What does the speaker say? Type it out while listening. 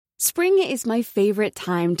Spring is my favorite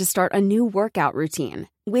time to start a new workout routine.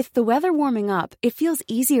 With the weather warming up, it feels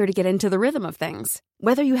easier to get into the rhythm of things.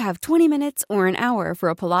 Whether you have 20 minutes or an hour for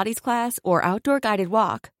a Pilates class or outdoor guided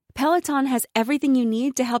walk, Peloton has everything you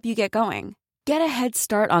need to help you get going. Get a head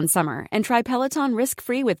start on summer and try Peloton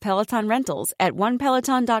risk-free with Peloton Rentals at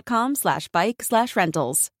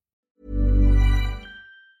onepeloton.com/bike/rentals.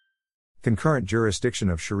 Concurrent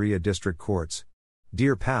jurisdiction of Sharia district courts.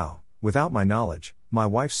 Dear PAO, without my knowledge, my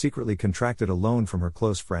wife secretly contracted a loan from her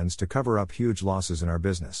close friends to cover up huge losses in our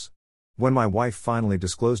business. When my wife finally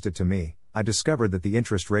disclosed it to me, I discovered that the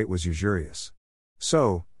interest rate was usurious.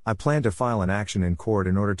 So, I plan to file an action in court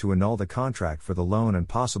in order to annul the contract for the loan and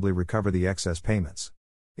possibly recover the excess payments.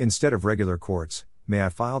 Instead of regular courts, may I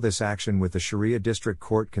file this action with the Sharia district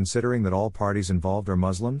court considering that all parties involved are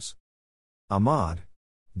Muslims? Ahmad.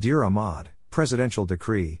 Dear Ahmad, Presidential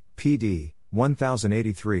Decree, PD,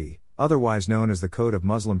 1083, otherwise known as the Code of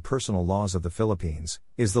Muslim Personal Laws of the Philippines,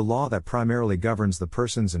 is the law that primarily governs the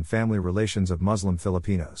persons and family relations of Muslim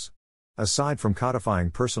Filipinos. Aside from codifying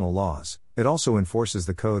personal laws, it also enforces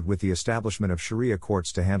the code with the establishment of Sharia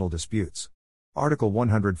courts to handle disputes. Article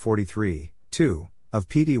 143, 2, of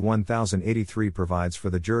PD 1083 provides for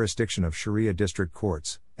the jurisdiction of Sharia district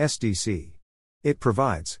courts, SDC. It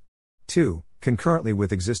provides 2. Concurrently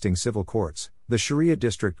with existing civil courts, the Sharia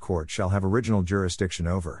district court shall have original jurisdiction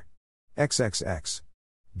over XXX.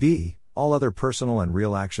 B. All other personal and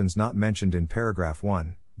real actions not mentioned in paragraph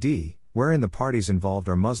 1, d, wherein the parties involved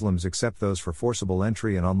are Muslims except those for forcible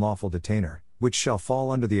entry and unlawful detainer, which shall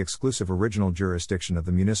fall under the exclusive original jurisdiction of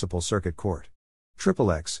the Municipal Circuit Court.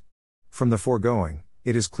 XXX. From the foregoing,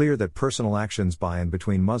 it is clear that personal actions by and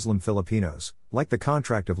between Muslim Filipinos, like the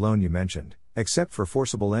contract of loan you mentioned, except for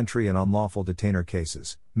forcible entry and unlawful detainer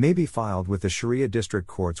cases, may be filed with the Sharia district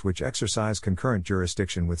courts which exercise concurrent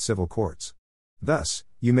jurisdiction with civil courts. Thus,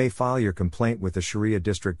 you may file your complaint with the Sharia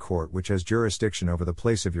district court which has jurisdiction over the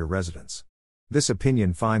place of your residence. This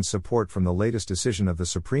opinion finds support from the latest decision of the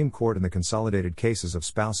Supreme Court in the consolidated cases of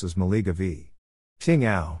spouses Maliga v.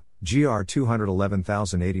 Ting-Ao, GR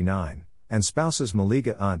 211089, and spouses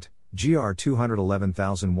Maliga Unt, GR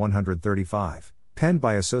 211135, penned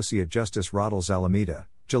by Associate Justice Rodels Alameda,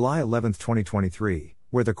 July 11, 2023,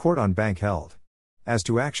 where the Court en banc held. As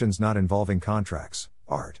to actions not involving contracts,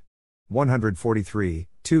 Art. 143,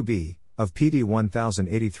 2b, of PD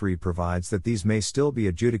 1083 provides that these may still be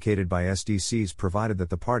adjudicated by SDCs provided that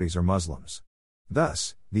the parties are Muslims.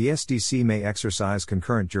 Thus, the SDC may exercise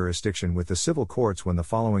concurrent jurisdiction with the civil courts when the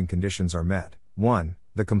following conditions are met. 1.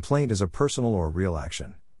 The complaint is a personal or real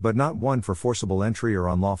action, but not one for forcible entry or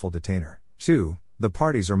unlawful detainer. 2. The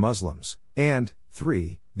parties are Muslims. And,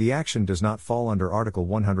 3. The action does not fall under Article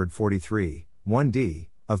 143, 1d,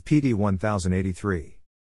 of PD 1083.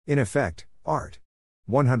 In effect, Art.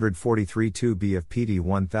 143 2b of PD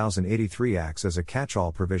 1083 acts as a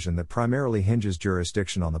catch-all provision that primarily hinges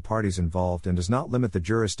jurisdiction on the parties involved and does not limit the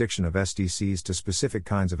jurisdiction of SDCs to specific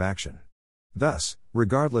kinds of action. Thus,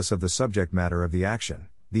 regardless of the subject matter of the action,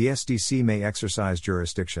 the SDC may exercise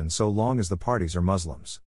jurisdiction so long as the parties are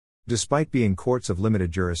Muslims. Despite being courts of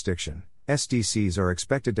limited jurisdiction, SDCs are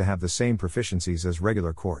expected to have the same proficiencies as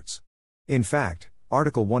regular courts. In fact,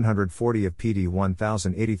 Article 140 of PD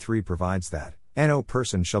 1083 provides that no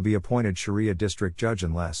person shall be appointed Sharia district judge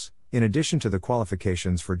unless, in addition to the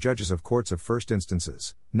qualifications for judges of courts of first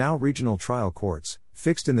instances, now regional trial courts,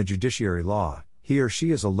 fixed in the judiciary law, he or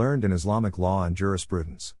she is learned in Islamic law and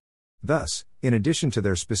jurisprudence. Thus, in addition to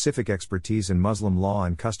their specific expertise in Muslim law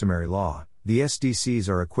and customary law, the SDCs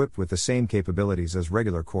are equipped with the same capabilities as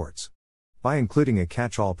regular courts. By including a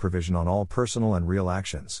catch-all provision on all personal and real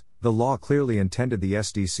actions, the law clearly intended the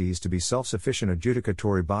SDCs to be self-sufficient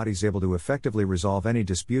adjudicatory bodies able to effectively resolve any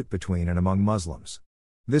dispute between and among Muslims.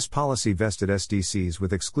 This policy vested SDCs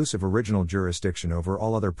with exclusive original jurisdiction over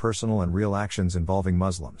all other personal and real actions involving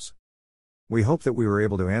Muslims. We hope that we were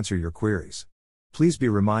able to answer your queries. Please be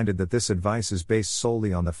reminded that this advice is based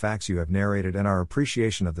solely on the facts you have narrated and our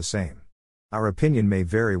appreciation of the same. Our opinion may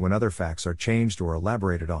vary when other facts are changed or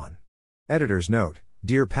elaborated on. Editor's note: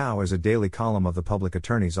 Dear PAO is a daily column of the Public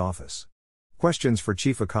Attorney's Office. Questions for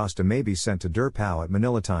Chief Acosta may be sent to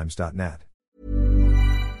dirpao@manilatimes.net.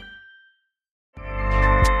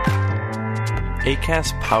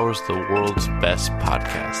 Acast powers the world's best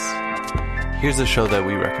podcasts. Here's a show that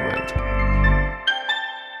we recommend.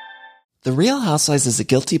 The Real Housewives is a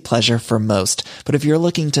guilty pleasure for most, but if you're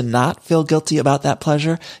looking to not feel guilty about that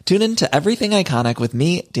pleasure, tune in to Everything Iconic with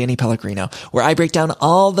me, Danny Pellegrino, where I break down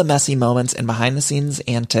all the messy moments and behind-the-scenes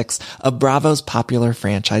antics of Bravo's popular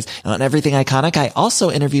franchise. And on Everything Iconic, I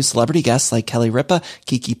also interview celebrity guests like Kelly Ripa,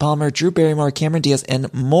 Keke Palmer, Drew Barrymore, Cameron Diaz,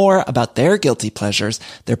 and more about their guilty pleasures,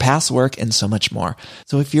 their past work, and so much more.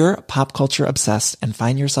 So if you're pop culture obsessed and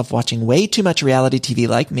find yourself watching way too much reality TV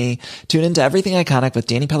like me, tune into Everything Iconic with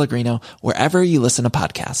Danny Pellegrino, wherever you listen to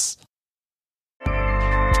podcasts.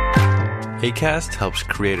 Acast helps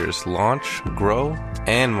creators launch, grow,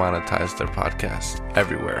 and monetize their podcasts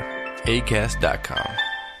everywhere. Acast.com.